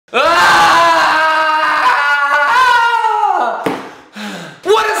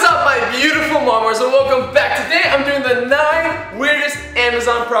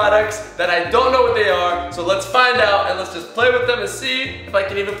products that I don't know what they are. So let's find out and let's just play with them and see if I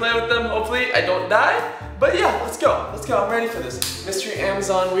can even play with them. Hopefully I don't die. But yeah, let's go. Let's go. I'm ready for this. Mystery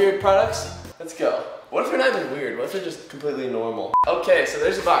Amazon weird products. Let's go. What if they're not even weird? What if they're just completely normal? Okay, so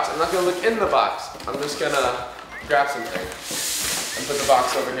there's a box. I'm not gonna look in the box. I'm just gonna grab something and put the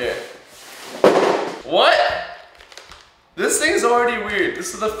box over here. What? This thing's already weird.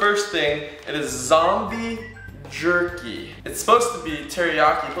 This is the first thing. It is zombie jerky. It's supposed to be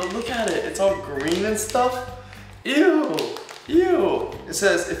teriyaki, but look at it. It's all green and stuff. Ew. Ew. It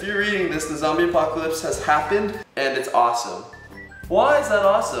says, if you're reading this, the zombie apocalypse has happened and it's awesome. Why is that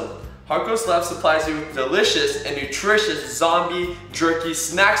awesome? Harco's Lab supplies you with delicious and nutritious zombie jerky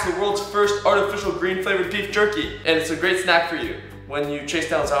snacks, the world's first artificial green flavored beef jerky. And it's a great snack for you when you chase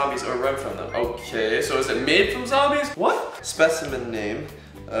down zombies or run from them. Okay, so is it made from zombies? What? Specimen name.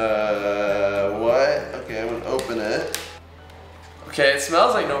 What? Okay, I'm gonna open it. Okay, it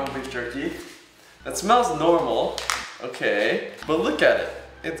smells like normal beef jerky. It smells normal. Okay, but look at it.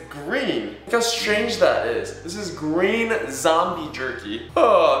 It's green. Look how strange that is. This is green zombie jerky.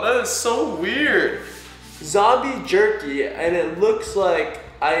 Oh, that is so weird. Zombie jerky, and it looks like,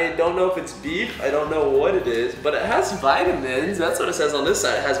 I don't know if it's beef, I don't know what it is, but it has vitamins. That's what it says on this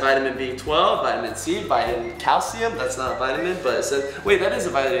side. It has vitamin B12, vitamin C, vitamin calcium. That's not a vitamin, but it says, wait, that is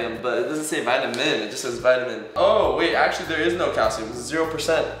a vitamin, but it doesn't say vitamin, it just says vitamin. Oh, wait, actually there is no calcium. It's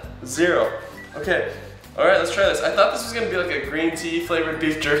 0%. Zero. Okay. Alright, let's try this. I thought this was gonna be like a green tea flavored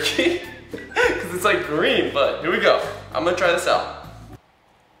beef jerky because it's like green, but here we go. I'm gonna try this out.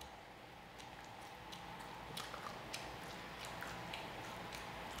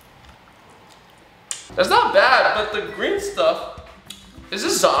 That's not bad, but the green stuff, is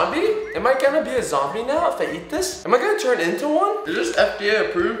this zombie? Am I gonna be a zombie now if I eat this? Am I gonna turn into one? Is this FDA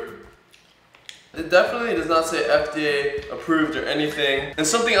approved? It definitely does not say FDA approved or anything. And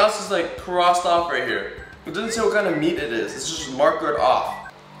something else is like crossed off right here. It doesn't say what kind of meat it is. It's just marked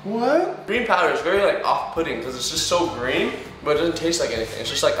off. What? Green powder is very like off-putting because it's just so green, but it doesn't taste like anything. It's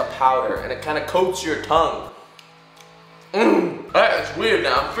just like a powder and it kind of coats your tongue. Alright, it's weird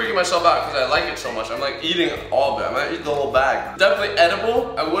now. I'm freaking myself out because I like it so much. I'm like eating all of it. I might eat the whole bag. Definitely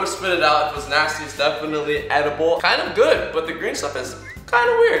edible. I would have spit it out if it was nasty. It's definitely edible. Kind of good, but the green stuff is kind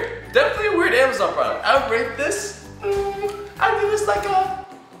of weird. Definitely a weird Amazon product. I would rate this, I'd give this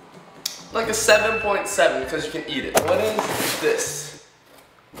like a 7.7 because you can eat it. What is this?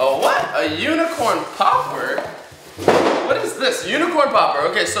 Oh, what? A unicorn popper? What is this? Unicorn popper.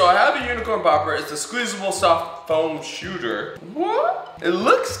 Okay, so I have a unicorn popper. It's a squeezable soft foam shooter. What? It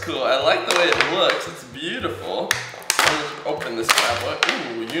looks cool. I like the way it looks. It's beautiful. Let's open this bad boy.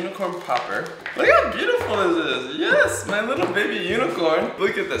 Ooh, unicorn popper. Look how beautiful this is. Yes, my little baby unicorn.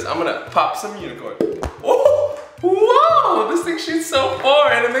 Look at this. I'm gonna pop some unicorn. Oh, whoa! This thing shoots so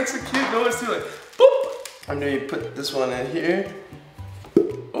far and it makes a cute noise too. Like, boop. I'm gonna put this one in here.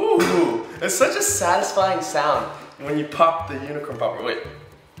 Ooh, it's such a satisfying sound when you pop the unicorn popper. Wait.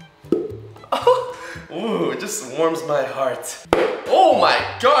 Oh, ooh, it just warms my heart. Oh my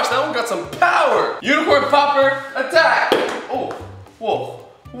gosh, that one got some power. Unicorn popper, attack. Oh, whoa,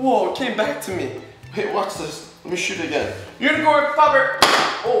 whoa, it came back to me. Wait, watch this. Let me shoot it again. Unicorn popper.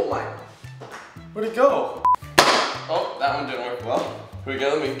 Oh my, where'd it go? Oh, that one didn't work well. Here we go,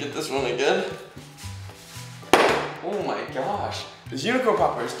 let me get this one again. Oh my gosh. This unicorn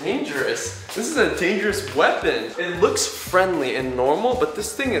popper is dangerous. This is a dangerous weapon. It looks friendly and normal, but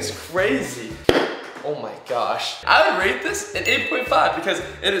this thing is crazy. Oh my gosh. I would rate this an 8.5 because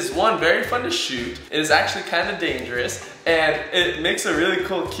it is one, very fun to shoot. It is actually kind of dangerous and it makes a really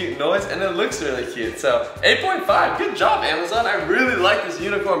cool, cute noise and it looks really cute. So 8.5, good job Amazon. I really like this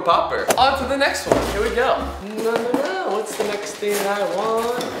unicorn popper. On to the next one, here we go. What's the next thing I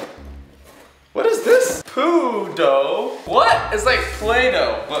want? What is this? Poo dough. What? It's like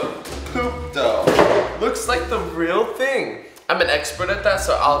Play-Doh, but poop dough. Looks like the real thing. I'm an expert at that,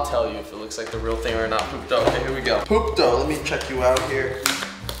 so I'll tell you if it looks like the real thing or not. Poop dough. Okay, here we go. Poop dough. Let me check you out here.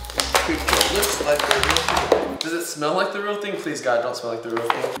 Poop dough looks like the real thing. Does it smell like the real thing? Please, God, don't smell like the real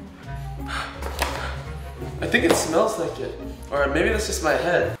thing. I think it smells like it. Or maybe that's just my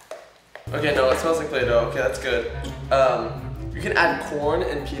head. Okay, no, it smells like Play-Doh. Okay, that's good. You can add corn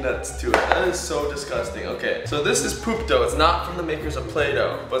and peanuts to it. That is so disgusting. Okay, so this is poop dough. It's not from the makers of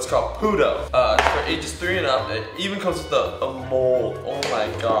Play-Doh, but it's called poo dough. It's for ages 3 and up. It even comes with a mold. Oh my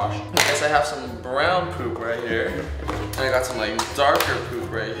gosh. I guess I have some brown poop right here. And I got some like darker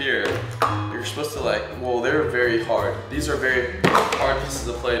poop right here. You're supposed to like, whoa, they're very hard. These are very hard pieces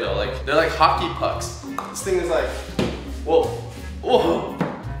of Play-Doh. Like, they're like hockey pucks. This thing is like, whoa, whoa.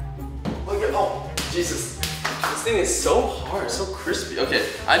 Look at, oh, Jesus. This thing is so hard, so crispy. Okay,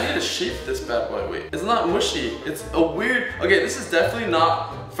 I need to shape this bad boy. Wait, it's not mushy. It's a weird, okay, this is definitely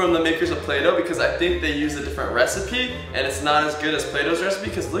not from the makers of Play-Doh because I think they use a different recipe and it's not as good as Play-Doh's recipe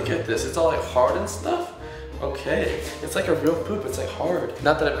because look at this, it's all like hard and stuff. Okay, it's like a real poop, it's like hard.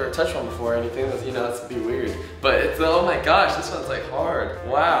 Not that I've ever touched one before or anything, that's, you know, that's be weird. But it's, oh my gosh, this one's like hard.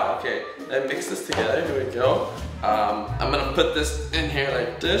 Wow, okay, then mix this together, here we go. I'm gonna put this in here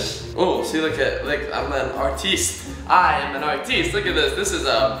like this. Oh, see, look at, like, I'm an artiste. I am an artiste, look at this. This is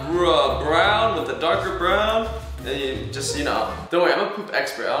a brown with a darker brown. And you just, you know, don't worry, I'm a poop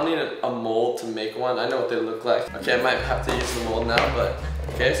expert. I don't need a mold to make one. I know what they look like. Okay, I might have to use the mold now, but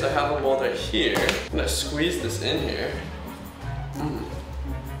okay, so I have a mold right here. I'm gonna squeeze this in here.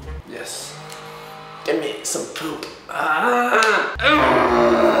 Yes. Give me some poop.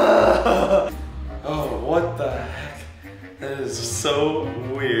 Oh, what the heck? That is so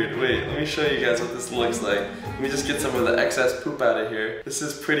weird. Wait, let me show you guys what this looks like. Let me just get some of the excess poop out of here. This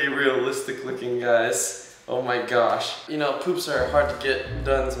is pretty realistic looking, guys. Oh my gosh. You know, poops are hard to get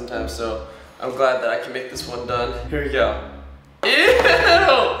done sometimes, so I'm glad that I can make this one done. Here we go. Ew! Ew,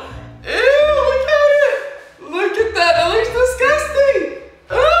 look at it! Look at that, it looks disgusting!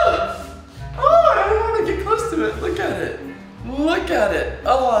 Oh, I don't want to get close to it. Look at it. Look at it.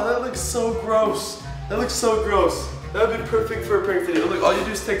 Oh, that looks so gross. That looks so gross. That would be perfect for a prank video. Look, all you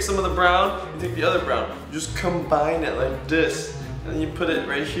do is take some of the brown, you take the other brown, you just combine it like this. And then you put it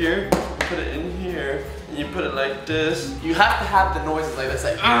right here, put it in here, and you put it like this. You have to have the noises like this,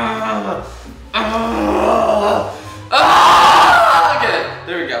 like look at it.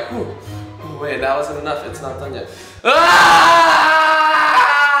 There we go. Oh, wait, that wasn't enough. It's not done yet.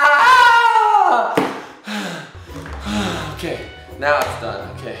 Okay, now it's done.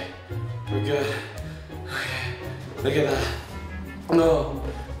 Okay, we're good. Okay, look at that. No.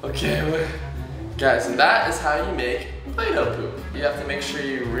 Okay, guys, and that is how you make Play-Doh poop. You have to make sure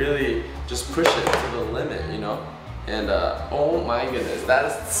you really just push it to the limit, you know? And oh my goodness, that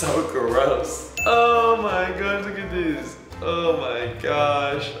is so gross. Oh my gosh, look at this. Oh my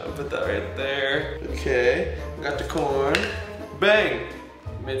gosh, I'll put that right there. Okay, got the corn. Bang!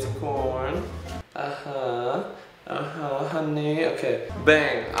 Made some corn. Honey. Okay,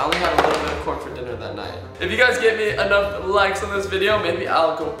 bang. I only had a little bit of corn for dinner that night. If you guys get me enough likes on this video, maybe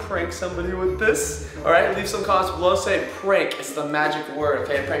I'll go prank somebody with this. Alright, leave some comments below, say prank. It's the magic word,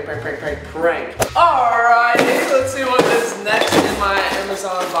 okay? Prank, prank, prank, prank, prank. Alright, let's see what is next in my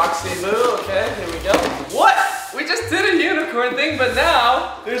Amazon boxy boo. Okay, here we go. What? We just did a unicorn thing, but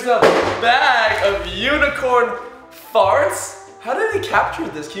now there's a bag of unicorn farts? How did they capture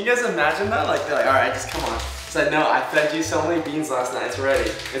this? Can you guys imagine that? Like, they're like, alright, just come on. Said, no, I fed you so many beans last night. It's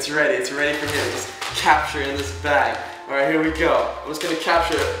ready. It's ready. It's ready for me to just capture in this bag. All right, here we go. I'm just gonna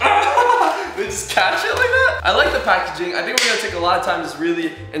capture it. They just catch it like that? I like the packaging. I think we're gonna take a lot of time to just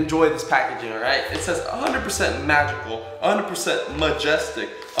really enjoy this packaging, all right? It says 100% magical, 100% majestic,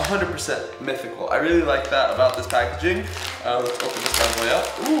 100% mythical. I really like that about this packaging. Let's open this bad boy up.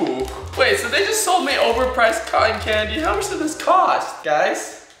 Ooh. Wait, so they just sold me overpriced cotton candy. How much did this cost,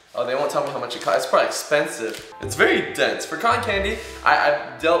 guys? Oh, they won't tell me how much it costs. It's probably expensive. It's very dense. For cotton candy,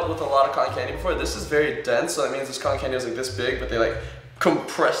 I've dealt with a lot of cotton candy before. This is very dense, so that means this cotton candy was like this big, but they like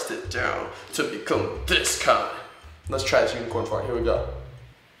compressed it down to become this kind. Let's try this unicorn fart. Here we go.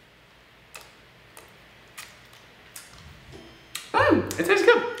 It tastes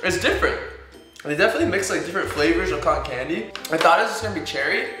good. It's different. They definitely mix like different flavors of cotton candy. I thought it was just gonna be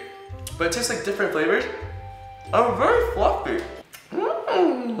cherry, but it tastes like different flavors. Oh, very fluffy.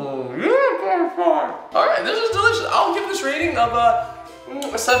 Alright, this is delicious. I'll give this rating of a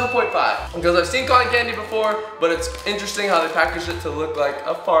 7.5 because I've seen cotton candy before, but it's interesting how they packaged it to look like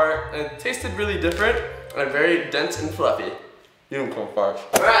a fart, and it tasted really different and very dense and fluffy. Unicorn fart.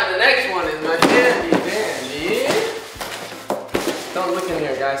 Alright, the next one is my candy dandy. Don't look in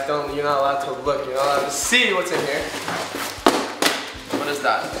here, guys. You're not allowed to look. You're not allowed to see what's in here. What is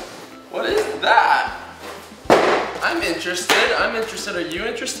that? What is that? I'm interested. Are you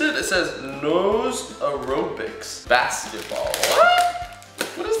interested? It says nose aerobics basketball. What?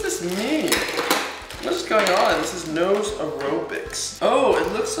 What does this mean? What is going on? This is nose aerobics. Oh, it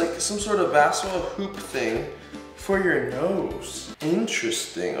looks like some sort of basketball hoop thing for your nose.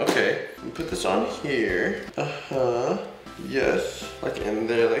 Interesting. Okay, put this on here. Yes, like in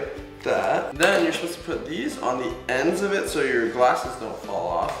there, like that. Then you're supposed to put these on the ends of it so your glasses don't fall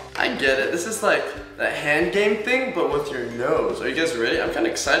off. I get it. This is like that hand game thing, but with your nose. Are you guys ready? I'm kind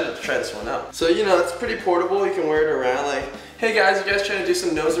of excited to try this one out. So, you know, it's pretty portable. You can wear it around like, hey guys, you guys trying to do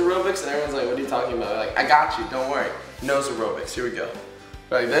some nose aerobics? And everyone's like, what are you talking about? Like, I got you, don't worry. Nose aerobics, here we go.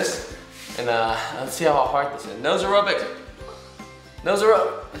 Like this. And let's see how hard this is. Nose aerobics. Nose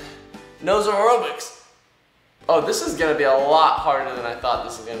aerobics. Oh, this is gonna be a lot harder than I thought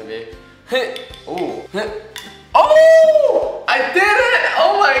this was gonna be. Ooh. Oh! I did it!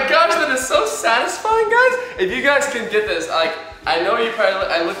 Oh my gosh, that is so satisfying, guys. If you guys can get this, like, I know you probably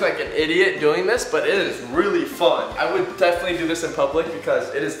I look like an idiot doing this, but it is really fun. I would definitely do this in public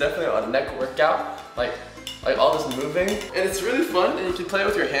because it is definitely a neck workout. Like all this moving. And it's really fun, and you can play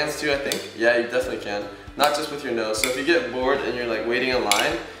with your hands too, I think. Yeah, you definitely can. Not just with your nose. So if you get bored and you're like waiting in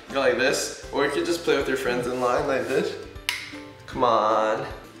line, you go like this, or you can just play with your friends in line like this. Come on.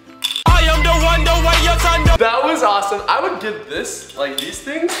 I am the one, the way your son. That was awesome. I would give this, like these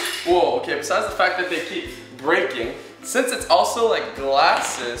things. Whoa, okay, besides the fact that they keep breaking, since it's also like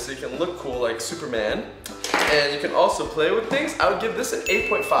glasses, so you can look cool like Superman, and you can also play with things, I would give this an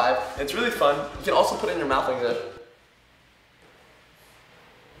 8.5. It's really fun. You can also put it in your mouth like this.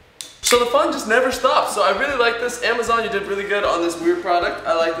 So the fun just never stops. So I really like this. Amazon, you did really good on this weird product.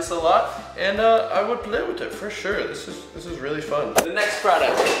 I like this a lot, and I would play with it for sure. This is really fun. The next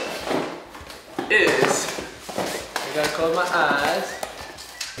product is, I gotta close my eyes,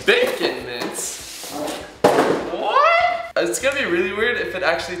 bacon mints. What? It's gonna be really weird if it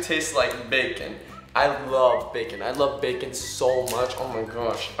actually tastes like bacon. I love bacon. I love bacon so much. Oh my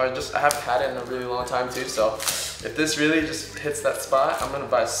gosh. I haven't had it in a really long time too, so if this really just hits that spot, I'm gonna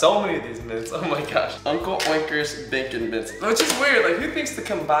buy so many of these mints. Oh my gosh. Uncle Oinker's bacon mints. Which is weird, like who thinks to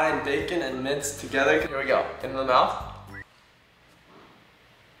combine bacon and mints together? Here we go, in the mouth.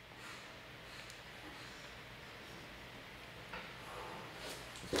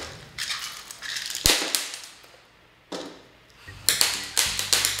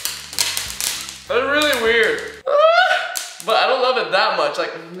 That's really weird. But I don't love it that much.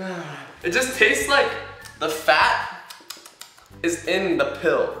 Like, it just tastes like the fat is in the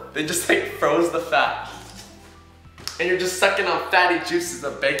pill. They just like froze the fat. And you're just sucking on fatty juices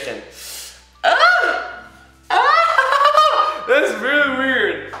of bacon. That's really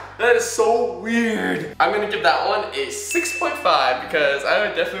weird. That is so weird. I'm gonna give that one a 6.5 because I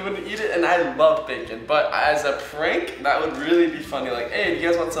definitely wouldn't eat it and I love bacon. But as a prank, that would really be funny. Like, hey, do you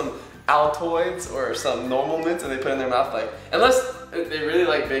guys want some Altoids or some normal mints, and they put it in their mouth, like, unless they really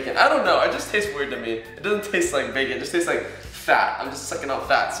like bacon. I don't know, it just tastes weird to me. It doesn't taste like bacon, it just tastes like fat. I'm just sucking on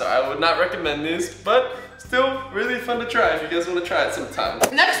fat, so I would not recommend these, but still really fun to try if you guys want to try it sometime.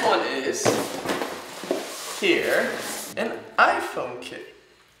 Next one is here, an iPhone kit.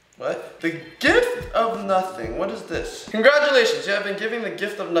 What? The gift of nothing. What is this? Congratulations, you have been given the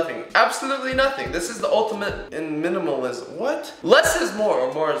gift of nothing. Absolutely nothing. This is the ultimate in minimalism. What? Less is more,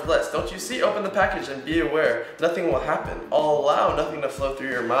 or more is less. Don't you see? Open the package and be aware. Nothing will happen. Allow nothing to flow through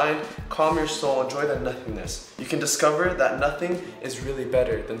your mind. Calm your soul. Enjoy the nothingness. You can discover that nothing is really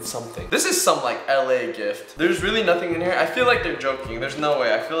better than something. This is some like LA gift. There's really nothing in here. I feel like they're joking. There's no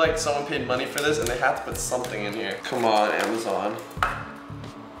way. I feel like someone paid money for this and they had to put something in here. Come on, Amazon.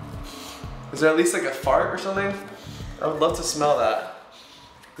 Is there at least like a fart or something? I would love to smell that.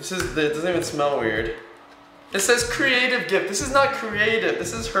 It doesn't even smell weird. It says creative gift. This is not creative,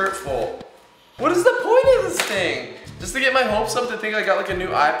 this is hurtful. What is the point of this thing? Just to get my hopes up to think I got like a new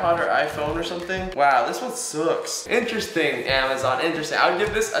iPod or iPhone or something? Wow, this one sucks. Interesting, Amazon, interesting. I would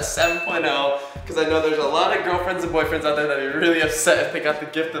give this a 7.0 because I know there's a lot of girlfriends and boyfriends out there that are really upset if they got the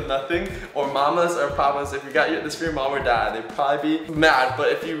gift of nothing, or mamas or papas, if you got this for your mom or dad, they'd probably be mad.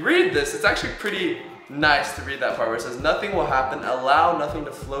 But if you read this, it's actually pretty nice to read that part where it says, nothing will happen, allow nothing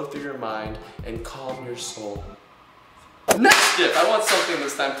to flow through your mind, and calm your soul. Next gift, I want something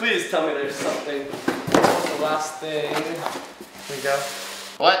this time. Please tell me there's something. The last thing. Here we go.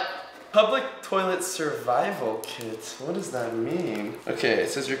 What? Public toilet survival kit. What does that mean? Okay, it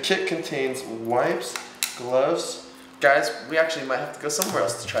says your kit contains wipes, gloves. Guys, we actually might have to go somewhere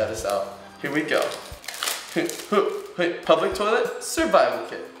else to try this out. Here we go. Public toilet survival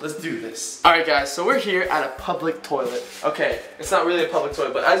kit. Let's do this. Alright guys, so we're here at a public toilet. Okay, it's not really a public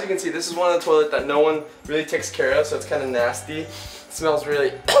toilet, but as you can see, this is one of the toilets that no one really takes care of, so it's kind of nasty. It smells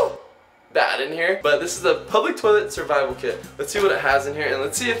really bad in here. But this is a public toilet survival kit. Let's see what it has in here, and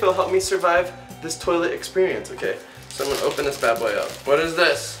let's see if it'll help me survive this toilet experience. Okay, so I'm gonna open this bad boy up. What is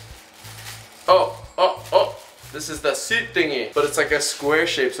this? Oh. This is the seat thingy, but it's like a square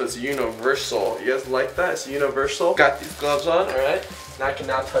shape, so it's universal. You guys like that? It's universal. Got these gloves on, all right? Now I can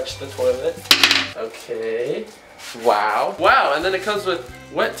now touch the toilet. Okay. Wow. Wow, and then it comes with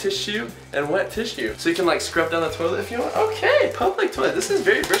wet tissue and wet tissue. So you can like scrub down the toilet if you want. Okay, public toilet. This is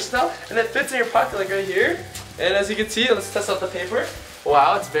very versatile, and it fits in your pocket like right here. And as you can see, let's test out the paper.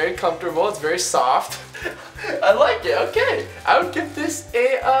 Wow, it's very comfortable. It's very soft. I like it. Okay. I would give this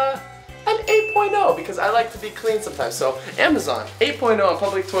a an 8.0 because I like to be clean sometimes. So Amazon 8.0 on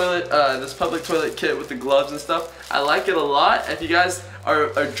public toilet, this public toilet kit with the gloves and stuff. I like it a lot. If you guys are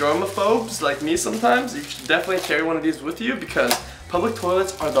germaphobes like me sometimes, you should definitely carry one of these with you because public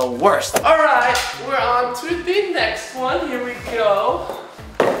toilets are the worst. All right, we're on to the next one. Here we go.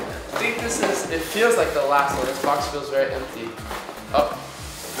 I think this is, it feels like the last one. This box feels very empty. Oh,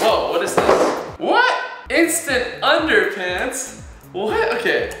 whoa, what is this? What? Instant underpants? What?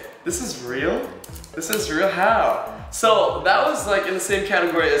 Okay, this is real? This is real? How? So that was like in the same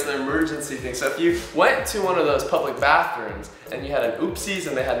category as an emergency thing. So if you went to one of those public bathrooms and you had an oopsies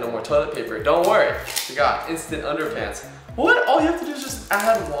and they had no more toilet paper, don't worry, you got instant underpants. What? All you have to do is just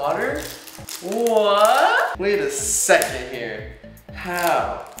add water? What? Wait a second here.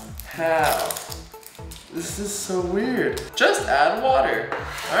 How? How? This is so weird. Just add water.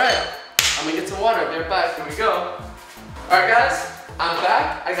 All right, I'm gonna get some water. I'll be right back. Here we go. All right, guys, I'm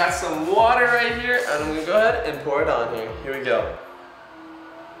back. I got some water right here, and I'm gonna go ahead and pour it on here. Here we go.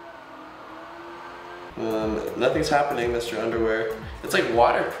 Nothing's happening, Mr. Underwear. It's like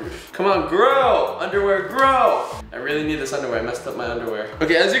waterproof. Come on, grow! Underwear, grow! I really need this underwear. I messed up my underwear.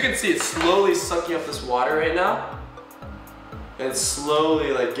 Okay, as you can see, it's slowly sucking up this water right now. And it's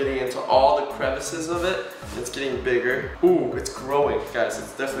slowly like getting into all the crevices of it. It's getting bigger. Ooh, it's growing, guys.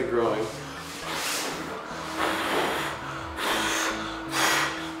 It's definitely growing.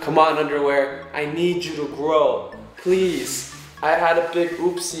 Come on, underwear. I need you to grow. Please. I had a big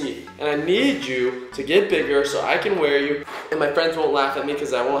oopsie, and I need you to get bigger so I can wear you. And my friends won't laugh at me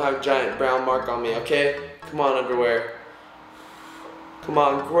because I won't have a giant brown mark on me, okay? Come on, underwear. Come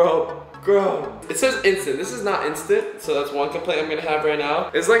on, grow. Grow. It says instant. This is not instant, so that's one complaint I'm gonna have right now.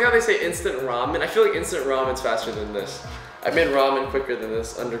 It's like how they say instant ramen. I feel like instant ramen's faster than this. I made ramen quicker than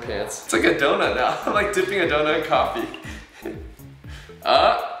this underpants. It's like a donut now. I'm like dipping a donut in coffee.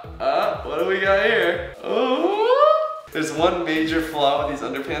 What do we got here? Oh, there's one major flaw with these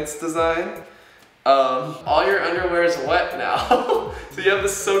underpants design. All your underwear is wet now. So you have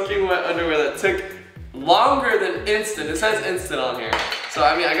this soaking wet underwear that took longer than instant. It says instant on here. So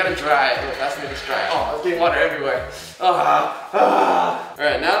I mean, I gotta dry it. Look, that's me to dry. Oh, I was getting water everywhere. All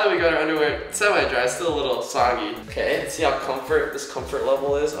right, now that we got our underwear semi-dry, it's still a little soggy. Okay, let's see how this comfort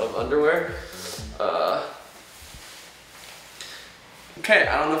level is of underwear. Okay,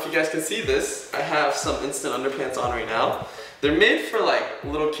 I don't know if you guys can see this. I have some instant underpants on right now. They're made for like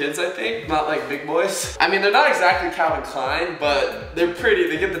little kids, I think, not like big boys. I mean, they're not exactly Calvin Klein, but they're pretty,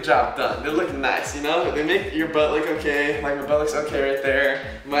 they get the job done. They look nice, you know? They make your butt look okay, like my butt looks okay right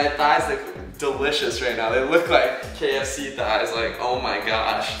there. My thighs look delicious right now. They look like KFC thighs, like, oh my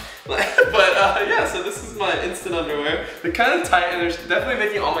gosh. Yeah, so this is my instant underwear. They're kind of tight and they're definitely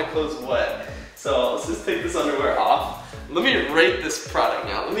making all my clothes wet. So let's just take this underwear off. Let me rate this product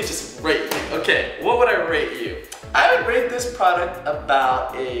now. Let me just rate you. Okay, what would I rate you? I would rate this product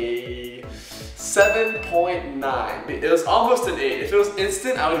about a 7.9. It was almost an 8. If it was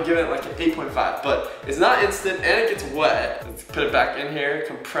instant, I would give it like an 8.5. But it's not instant and it gets wet. Let's put it back in here,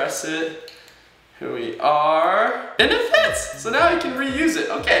 compress it. Here we are. And it fits! So now you can reuse it.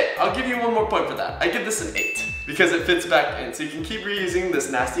 Okay, I'll give you one more point for that. I give this an 8. Because it fits back in, so you can keep reusing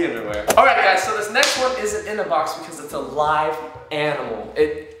this nasty underwear. Alright guys, so this next one isn't in a box because it's a live animal.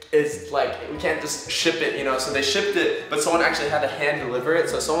 It is like, we can't just ship it, you know, so they shipped it, but someone actually had to hand deliver it,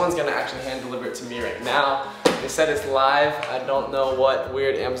 so someone's gonna actually hand deliver it to me right now. They said it's live. I don't know what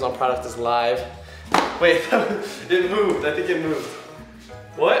weird Amazon product is live. Wait, it moved, I think it moved.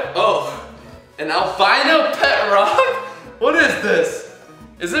 What? Oh, an albino pet rock? What is this?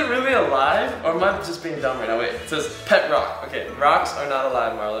 Is it really alive? Or am I just being dumb right now? Wait, it says pet rock. Okay, rocks are not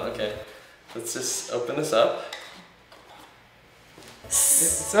alive, Marlon. Okay, let's just open this up.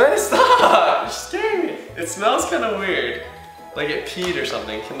 Stop! You're scaring me. It smells kind of weird. Like it peed or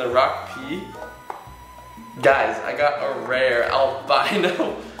something. Can the rock pee? Guys, I got a rare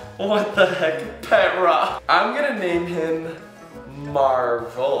albino. What the heck? Pet rock. I'm gonna name him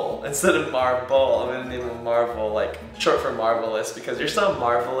Marvel. Instead of Marble, I'm gonna name him Marvel, like short for marvelous, because you're so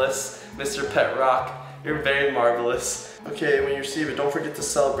marvelous, Mr. Pet Rock. You're very marvelous. Okay, when you receive it, don't forget to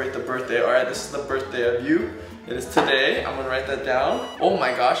celebrate the birthday. Alright, this is the birthday of you. It is today. I'm gonna write that down. Oh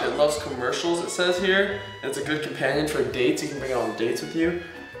my gosh, it loves commercials, it says here. It's a good companion for dates. You can bring it on dates with you.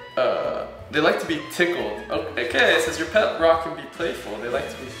 They like to be tickled. Okay, it says your pet rock can be playful. They like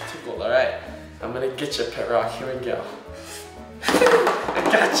to be tickled. Alright, I'm gonna get you, Pet Rock. Here we go. I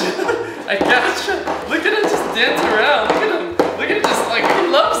gotcha. I gotcha. Look at him just dance around. Look at him. Look at him just like, he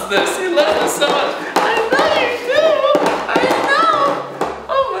loves this. He loves this so much. I know you do. I know.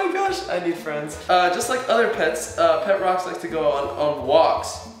 Oh my gosh. I need friends. Just like other pets, pet rocks like to go on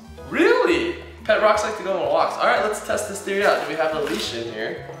walks. Really? Pet rocks like to go on walks. All right, let's test this theory out. Do we have a leash in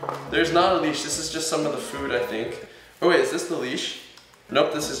here? There's not a leash. This is just some of the food, I think. Oh wait, is this the leash?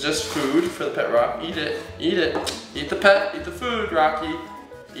 Nope, this is just food for the pet rock. Eat it, eat it. Eat the pet, eat the food, Rocky.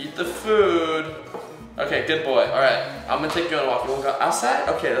 Eat the food. Okay, good boy. All right, I'm gonna take you on a walk. You wanna go outside?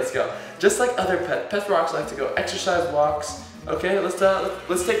 Okay, let's go. Just like other pet rocks like to go exercise walks. Okay, let's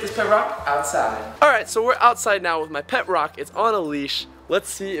take this pet rock outside. All right, so we're outside now with my pet rock. It's on a leash. Let's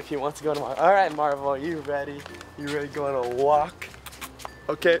see if he wants to go on a walk. All right, Marvel, are you ready? You ready to go on a walk?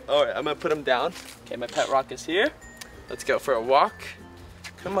 Okay, all right, I'm gonna put him down. Okay, my pet rock is here. Let's go for a walk.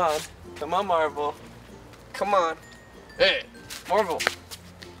 Come on, Marvel. Come on. Hey, Marvel.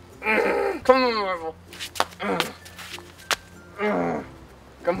 Come on, Marvel.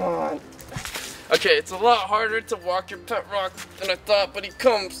 Come on. Okay, it's a lot harder to walk your pet rock than I thought, but he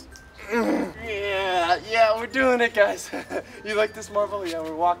comes. Yeah, we're doing it, guys. You like this, Marvel? Yeah,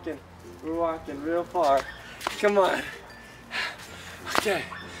 we're walking real far. Come on. Okay,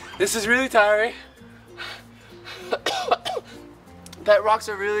 this is really tiring. Pet rocks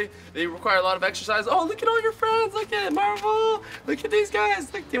are they require a lot of exercise. Oh, look at all your friends. Look at Marvel. Look at these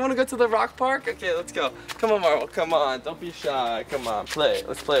guys. Look, do you want to go to the rock park? Okay, let's go. Come on, Marvel. Come on. Don't be shy. Come on, play.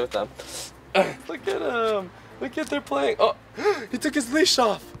 Let's play with them. Look at them. Look at they're playing. Oh, he took his leash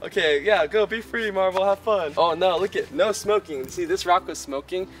off. Okay, yeah, go. Be free, Marvel. Have fun. Oh, no, look at no smoking. See, this rock was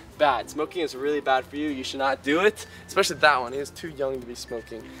smoking. Bad. Smoking is really bad for you. You should not do it. Especially that one. He was too young to be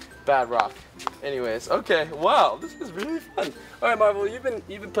smoking. Bad rock. Anyways, okay. Wow, this is really fun. All right, Marvel, you've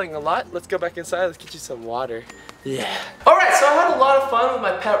been playing a lot. Let's go back inside. Let's get you some water. Yeah. All right, so I had a lot of fun with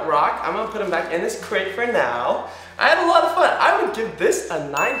my pet rock. I'm gonna put him back in this crate for now. I had a lot of fun. I would give this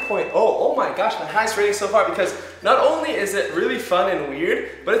a 9.0. Oh my gosh, my highest rating so far, because not only is it really fun and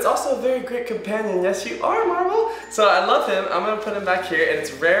weird, but it's also a very great companion. Yes, you are, Marvel. So I love him. I'm gonna put him back here, and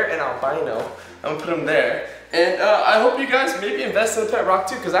it's rare and albino. I'm gonna put him there. And I hope you guys maybe invest in a pet rock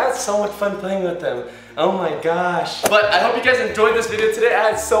too, because I had so much fun playing with them. Oh my gosh. But I hope you guys enjoyed this video today.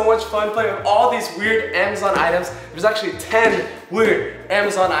 I had so much fun playing with all these weird Amazon items. There's actually 10 weird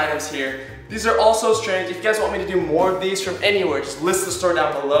Amazon items here. These are all so strange. If you guys want me to do more of these from anywhere, just list the store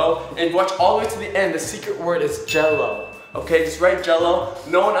down below and watch all the way to the end. The secret word is Jello. Okay, just write Jello.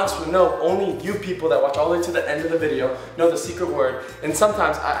 No one else will know. Only you people that watch all the way to the end of the video know the secret word. And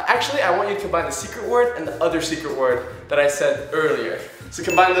sometimes, actually, I want you to combine the secret word and the other secret word that I said earlier. So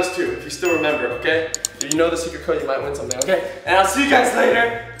combine those two, if you still remember, okay? If you know the secret code, you might win something, okay? And I'll see you guys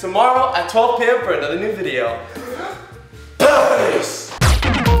later tomorrow at 12 p.m. for another new video. Peace!